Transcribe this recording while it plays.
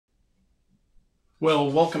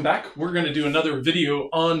Well, welcome back. We're going to do another video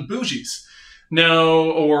on bougies. Now,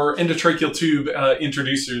 or endotracheal tube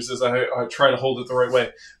introducers, as I try to hold it the right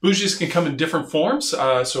way. Bougies can come in different forms.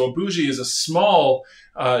 So a bougie is a small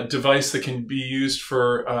device that can be used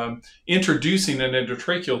for introducing an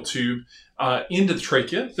endotracheal tube into the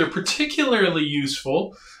trachea. They're particularly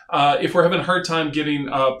useful if we're having a hard time getting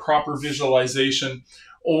proper visualization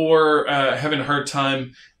or having a hard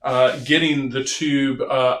time getting the tube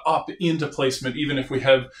up into placement, even if we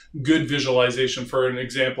have good visualization. For an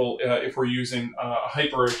example, if we're using a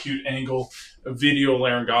hyperacute angle video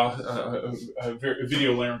laryngoscopy.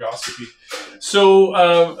 So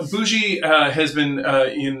a bougie has been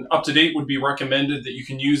up to date, would be recommended that you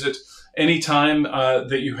can use it anytime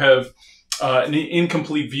that you have an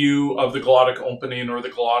incomplete view of the glottic opening or the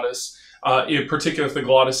glottis. In particular, if the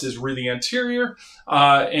glottis is really anterior,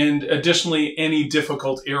 and additionally, any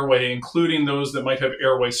difficult airway, including those that might have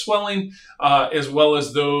airway swelling, as well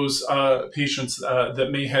as those patients that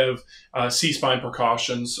may have C-spine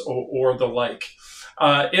precautions or the like.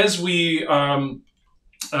 As we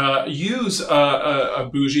use a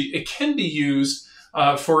bougie, it can be used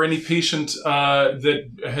for any patient that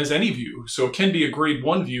has any view. So it can be a grade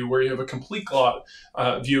 1 view where you have a complete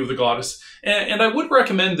view of the glottis. And I would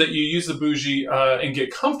recommend that you use the bougie and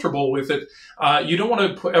get comfortable with it. You don't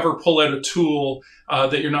want to ever pull out a tool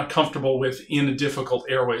that you're not comfortable with in a difficult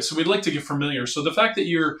airway. So we'd like to get familiar. So the fact that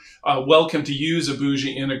you're welcome to use a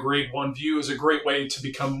bougie in a grade 1 view is a great way to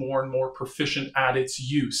become more and more proficient at its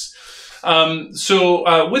use.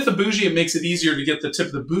 With the bougie, it makes it easier to get the tip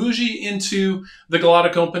of the bougie into the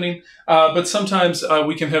glottic opening, but sometimes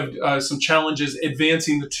we can have some challenges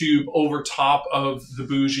advancing the tube over top of the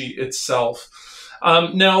bougie itself.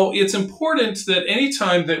 Now, it's important that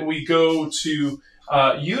anytime that we go to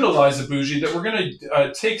utilize a bougie, that we're going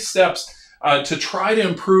to take steps to try to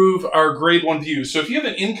improve our grade 1 view. So if you have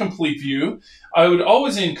an incomplete view, I would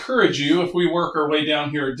always encourage you, if we work our way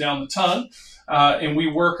down here, down the tongue, and we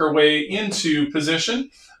work our way into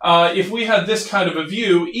position. If we had this kind of a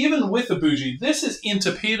view, even with a bougie, this is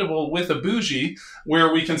intubatable with a bougie,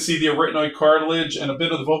 where we can see the arytenoid cartilage and a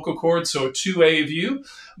bit of the vocal cord, so a 2A view.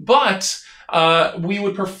 But we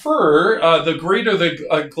would prefer the greater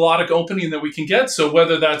the glottic opening that we can get, so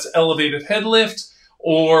whether that's elevated head lift,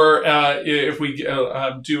 or if we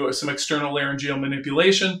do some external laryngeal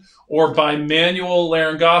manipulation, or by manual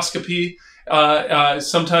laryngoscopy.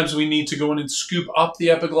 Sometimes we need to go in and scoop up the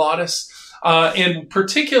epiglottis. And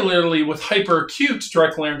particularly with hyperacute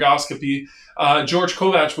direct laryngoscopy, George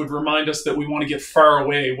Kovacs would remind us that we want to get far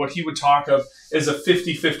away. What he would talk of is a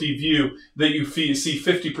 50-50 view, that you see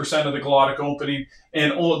 50% of the glottic opening,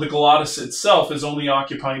 and the glottis itself is only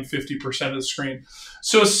occupying 50% of the screen.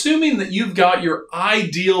 So assuming that you've got your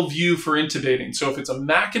ideal view for intubating, so if it's a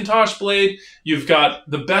Macintosh blade, you've got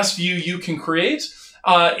the best view you can create.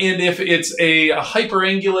 And if it's a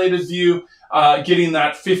hyperangulated view, getting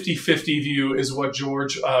that 50-50 view is what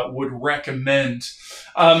George would recommend.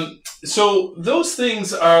 So those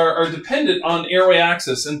things are dependent on airway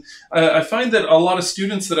access. And I find that a lot of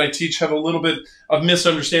students that I teach have a little bit of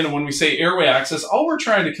misunderstanding when we say airway access. All we're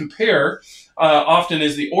trying to compare often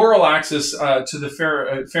is the oral axis to the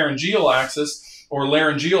pharyngeal axis or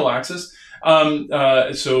laryngeal axis.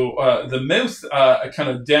 The mouth kind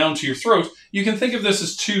of down to your throat. You can think of this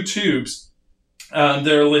as two tubes that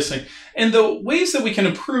are listening. And the ways that we can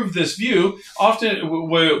improve this view, often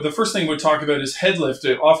the first thing we talk about is head lift.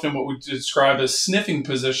 Often what we describe as sniffing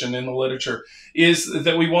position in the literature is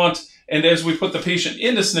that we want, and as we put the patient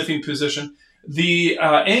into sniffing position, the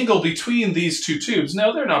angle between these two tubes,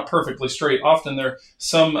 now they're not perfectly straight. Often they're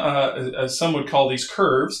some would call these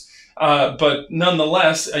curves. But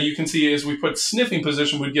nonetheless, you can see as we put sniffing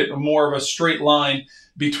position, we'd get more of a straight line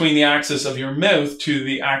between the axis of your mouth to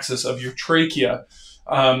the axis of your trachea.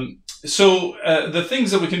 The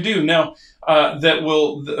things that we can do now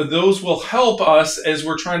those will help us as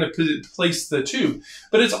we're trying to place the tube.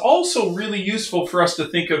 But it's also really useful for us to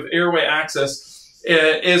think of airway access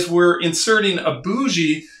as we're inserting a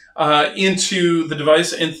bougie into the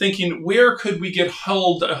device and thinking, where could we get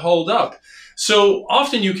held up? So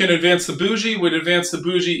often you can advance the bougie, we'd advance the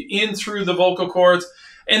bougie in through the vocal cords.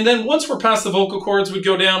 And then once we're past the vocal cords, we'd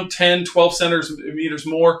go down 10, 12 centimeters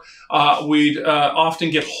more. We'd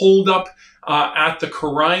often get hold up at the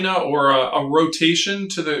carina, or a rotation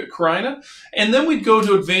to the carina. And then we'd go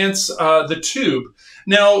to advance the tube.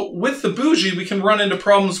 Now, with the bougie, we can run into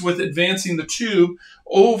problems with advancing the tube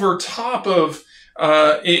over top of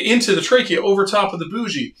into the trachea over top of the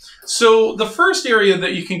bougie. So the first area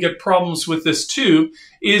that you can get problems with this tube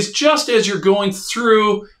is just as you're going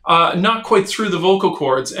through, not quite through the vocal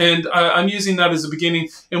cords. And I'm using that as a beginning,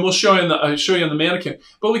 and we'll show you on the mannequin.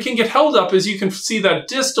 But we can get held up, as you can see that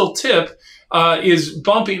distal tip is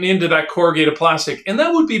bumping into that corrugated plastic, and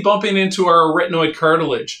that would be bumping into our arytenoid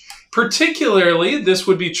cartilage. Particularly, this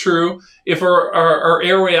would be true if our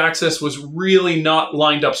airway access was really not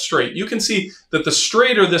lined up straight. You can see that the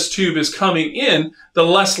straighter this tube is coming in, the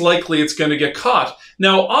less likely it's going to get caught.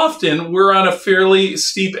 Now, often we're on a fairly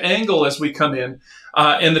steep angle as we come in,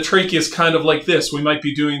 and the trachea is kind of like this. We might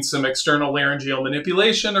be doing some external laryngeal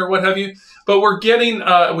manipulation or what have you, but we're getting,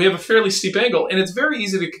 we have a fairly steep angle, and it's very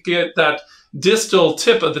easy to get that distal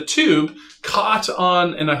tip of the tube caught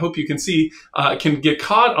on, and I hope you can see, can get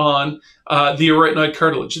caught on the arytenoid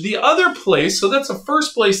cartilage. The other place, so that's the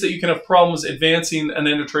first place that you can have problems advancing an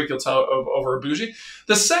endotracheal over a bougie.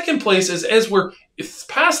 The second place is as we're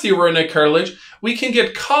past the arytenoid cartilage, we can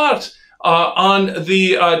get caught on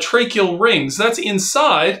the tracheal rings. That's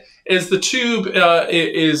inside, as the tube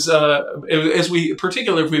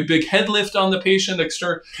particularly if we have big head lift on the patient,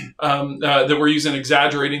 that we're using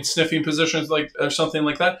exaggerating sniffing positions or something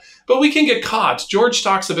like that. But we can get caught. George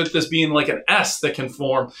talks about this being like an S that can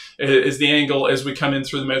form is the angle as we come in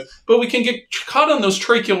through the mouth. But we can get caught on those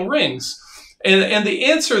tracheal rings. And the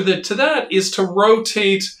answer to that is to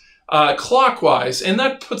rotate clockwise. And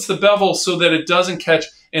that puts the bevel so that it doesn't catch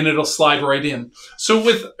and it'll slide right in. So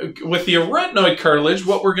with the arytenoid cartilage,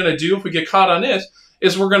 what we're going to do if we get caught on it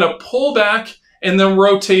is we're going to pull back and then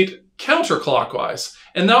rotate counterclockwise.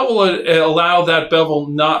 And that will allow that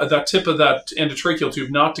bevel, that tip of that endotracheal tube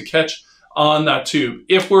not to catch on that tube.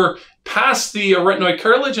 If we're past the arytenoid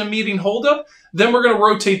cartilage and meeting holdup, then we're going to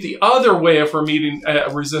rotate the other way if we're meeting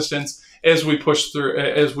resistance as we push through,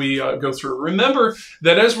 as we go through. Remember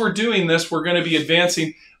that as we're doing this, we're going to be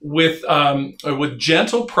advancing with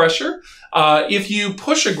gentle pressure. If you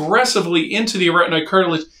push aggressively into the arytenoid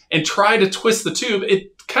cartilage and try to twist the tube,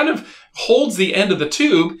 it kind of holds the end of the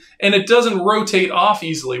tube and it doesn't rotate off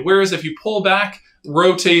easily. Whereas if you pull back,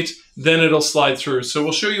 rotate, then it'll slide through. So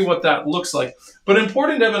we'll show you what that looks like. But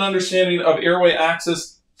important to have an understanding of airway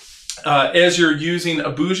access as you're using a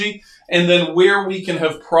bougie, and then where we can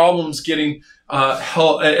have problems getting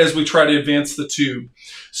help as we try to advance the tube.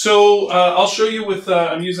 So I'll show you with,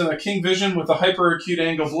 I'm using a King Vision with a hyperacute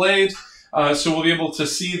angle blade, so we'll be able to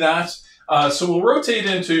see that. So we'll rotate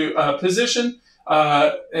into position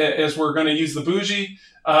as we're going to use the bougie.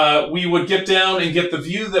 We would get down and get the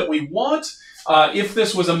view that we want. If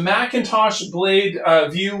this was a Macintosh blade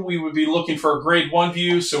view, we would be looking for a grade 1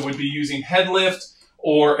 view, so we'd be using head lift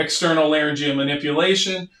or external laryngeal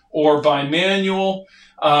manipulation or bimanual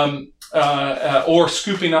or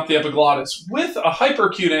scooping up the epiglottis. With a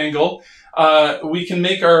hyperacute angle, we can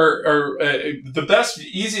make the best,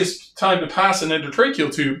 easiest time to pass an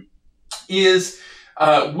endotracheal tube is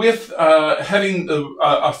with having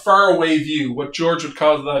a far away view, what George would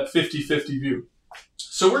call that 50-50 view.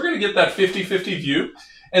 So we're going to get that 50-50 view,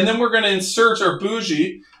 and then we're going to insert our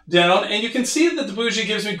bougie down, and you can see that the bougie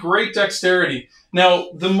gives me great dexterity. Now,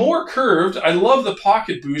 the more curved, I love the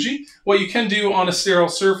pocket bougie. What you can do on a sterile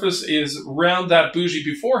surface is round that bougie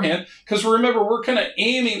beforehand, because remember, we're kind of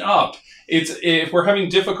aiming up. If we're having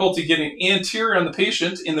difficulty getting anterior on the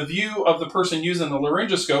patient, in the view of the person using the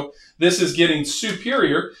laryngoscope, this is getting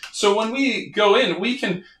superior. So when we go in, we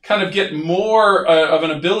can kind of get more of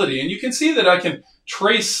an ability. And you can see that I can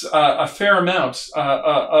trace a fair amount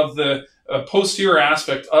of the posterior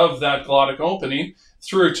aspect of that glottic opening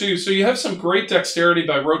through too. So you have some great dexterity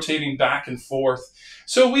by rotating back and forth.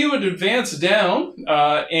 So we would advance down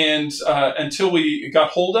until we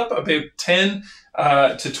got hold up about 10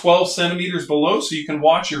 to 12 centimeters below. So you can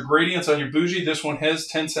watch your gradients on your bougie. This one has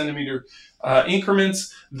 10 centimeter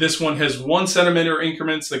increments. This one has 1 centimeter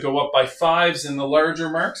increments that go up by 5s in the larger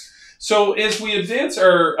marks. So as we advance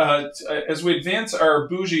our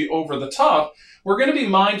bougie over the top, we're going to be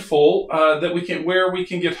mindful that where we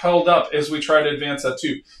can get held up as we try to advance that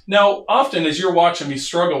tube. Now, often as you're watching me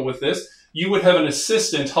struggle with this, you would have an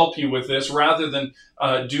assistant help you with this rather than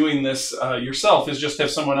doing this yourself, is just have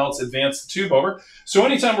someone else advance the tube over. So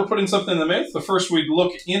anytime we're putting something in the mouth, the first we'd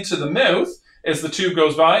look into the mouth as the tube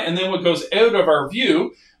goes by, and then what goes out of our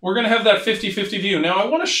view, we're going to have that 50-50 view. Now, I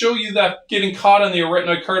want to show you that getting caught on the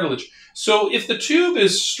arytenoid cartilage. So if the tube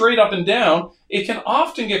is straight up and down, it can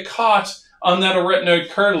often get caught on that arytenoid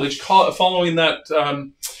cartilage following that,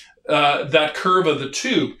 that curve of the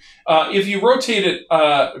tube. If you rotate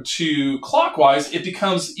it to clockwise, it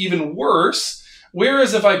becomes even worse.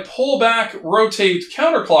 Whereas if I pull back, rotate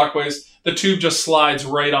counterclockwise, the tube just slides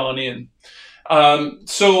right on in.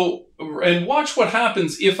 And watch what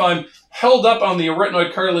happens if I'm held up on the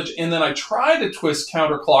arytenoid cartilage and then I try to twist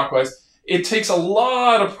counterclockwise. It takes a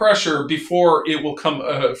lot of pressure before it will come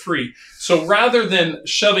free. So rather than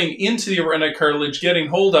shoving into the arytenoid cartilage, getting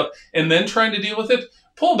hold up, and then trying to deal with it,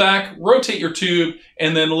 pull back, rotate your tube,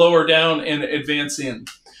 and then lower down and advance in.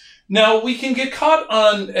 Now, we can get caught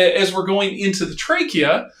on as we're going into the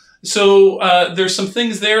trachea. So there's some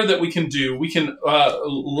things there that we can do. We can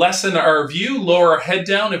lessen our view, lower our head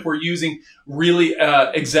down if we're using really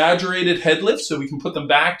exaggerated head lifts. So we can put them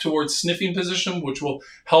back towards sniffing position, which will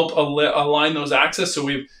help align those axes so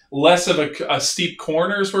we have less of a steep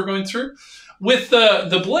corner as we're going through. With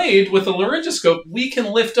the blade, with the laryngoscope, we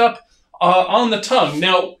can lift up on the tongue.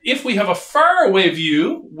 Now, if we have a far away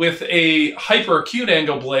view with a hyperacute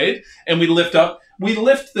angle blade and we lift up, we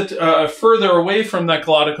lift the further away from that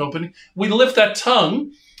glottic opening, we lift that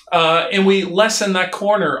tongue and we lessen that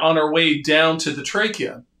corner on our way down to the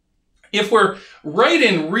trachea. If we're right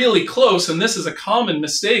in really close, and this is a common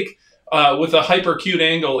mistake with a hyperacute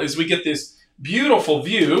angle, is we get this beautiful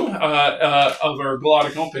view of our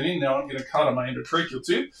glottic opening. Now I'm getting caught on my endotracheal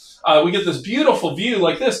tube. We get this beautiful view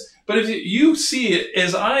like this, but if you see it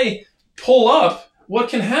as I pull up, what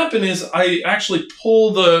can happen is I actually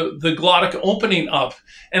pull the glottic opening up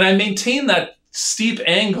and I maintain that steep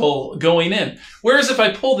angle going in. Whereas if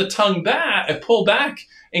I pull the tongue back, I pull back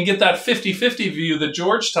and get that 50-50 view that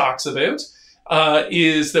George talks about,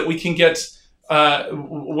 is that we can get,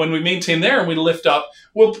 when we maintain there and we lift up,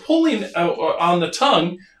 we're pulling on the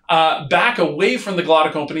tongue back away from the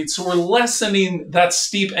glottic opening. So we're lessening that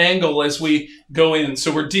steep angle as we go in.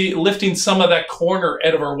 So we're lifting some of that corner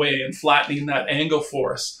out of our way and flattening that angle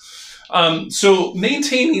for us. So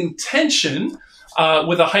maintaining tension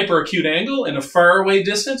with a hyperacute angle in a faraway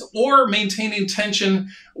distance, or maintaining tension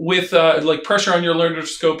with like pressure on your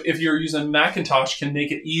laryngoscope if you're using Macintosh, can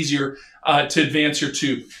make it easier to advance your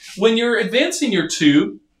tube. When you're advancing your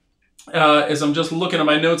tube, as I'm just looking at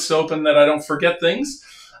my notes to open that I don't forget things,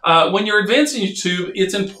 when you're advancing your tube,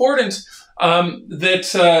 it's important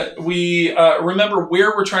that we remember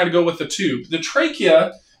where we're trying to go with the tube. The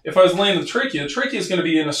trachea, if I was laying the trachea is going to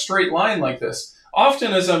be in a straight line like this.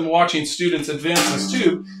 Often as I'm watching students advance this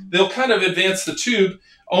tube, they'll kind of advance the tube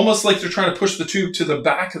almost like they're trying to push the tube to the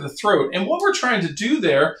back of the throat. And what we're trying to do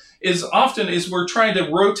there is we're trying to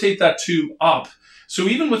rotate that tube up. So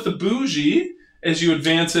even with the bougie, as you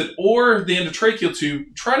advance it, or the endotracheal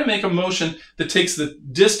tube, try to make a motion that takes the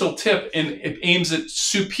distal tip and it aims it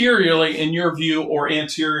superiorly in your view or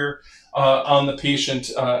anterior on the patient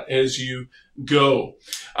as you go.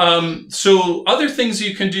 So other things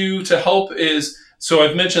you can do to help is, so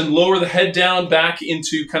I've mentioned lower the head down back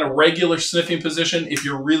into kind of regular sniffing position if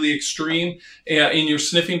you're really extreme in your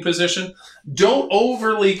sniffing position. Don't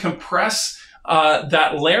overly compress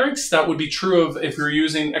that larynx. That would be true of if you're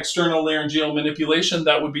using external laryngeal manipulation.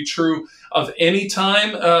 That would be true of any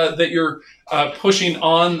time that you're pushing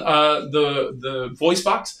on the voice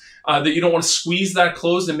box, that you don't want to squeeze that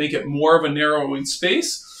closed and make it more of a narrowing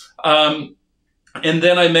space. And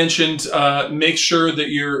then I mentioned make sure that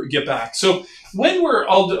you get back. So when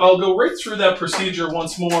I'll go right through that procedure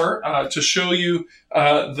once more to show you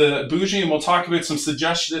the bougie, and we'll talk about some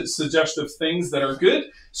suggestive things that are good.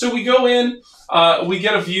 So we go in, we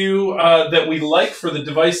get a view that we like for the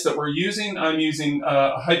device that we're using. I'm using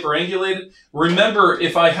hyperangulated. Remember,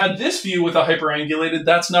 if I had this view with a hyperangulated,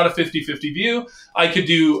 that's not a 50-50 view. I could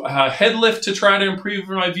do head lift to try to improve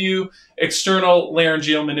my view, external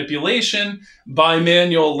laryngeal manipulation,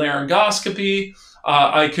 bimanual laryngoscopy.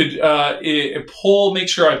 I could make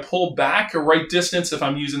sure I pull back a right distance if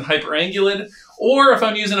I'm using hyperangulated, or if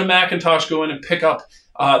I'm using a Macintosh, go in and pick up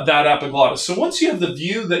that epiglottis. So once you have the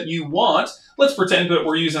view that you want, let's pretend that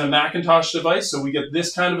we're using a Macintosh device, so we get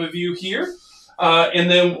this kind of a view here.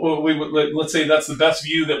 And then let's say that's the best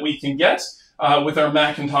view that we can get with our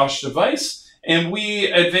Macintosh device. And we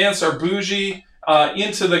advance our bougie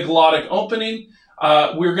into the glottic opening.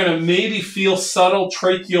 We're going to maybe feel subtle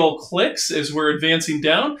tracheal clicks as we're advancing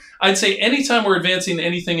down. I'd say anytime we're advancing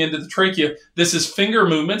anything into the trachea, this is finger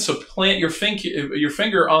movement. So plant your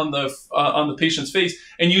finger on the patient's face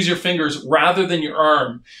and use your fingers rather than your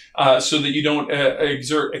arm so that you don't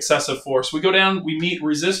exert excessive force. We go down, we meet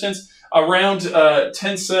resistance around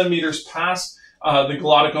 10 centimeters past the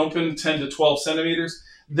glottic open, 10 to 12 centimeters.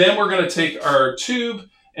 Then we're going to take our tube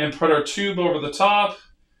and put our tube over the top,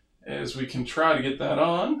 as we can try to get that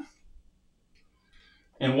on.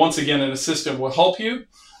 And once again, an assistant will help you.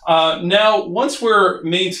 Now, once we're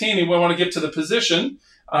maintaining, we want to get to the position.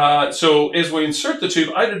 So as we insert the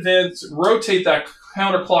tube, I'd rotate that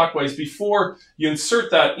counterclockwise before you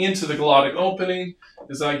insert that into the glottic opening.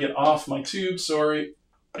 As I get off my tube, sorry.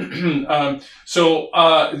 Rotate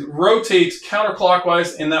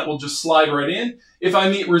counterclockwise, and that will just slide right in. If I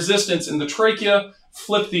meet resistance in the trachea,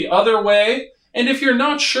 flip the other way. And if you're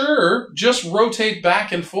not sure, just rotate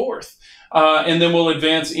back and forth. And then we'll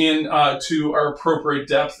advance in to our appropriate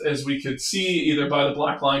depth, as we could see, either by the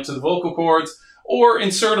black line to the vocal cords, or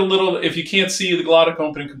insert a little, if you can't see the glottic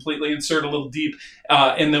opening completely, insert a little deep,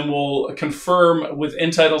 and then we'll confirm with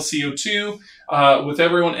end-tidal CO2 with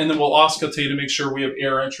everyone, and then we'll auscultate to make sure we have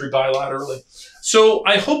air entry bilaterally. So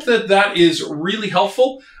I hope that that is really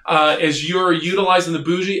helpful as you're utilizing the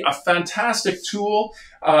bougie, a fantastic tool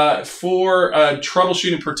for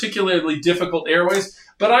troubleshooting particularly difficult airways.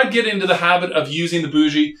 But I'd get into the habit of using the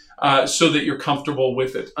bougie so that you're comfortable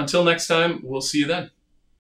with it. Until next time, we'll see you then.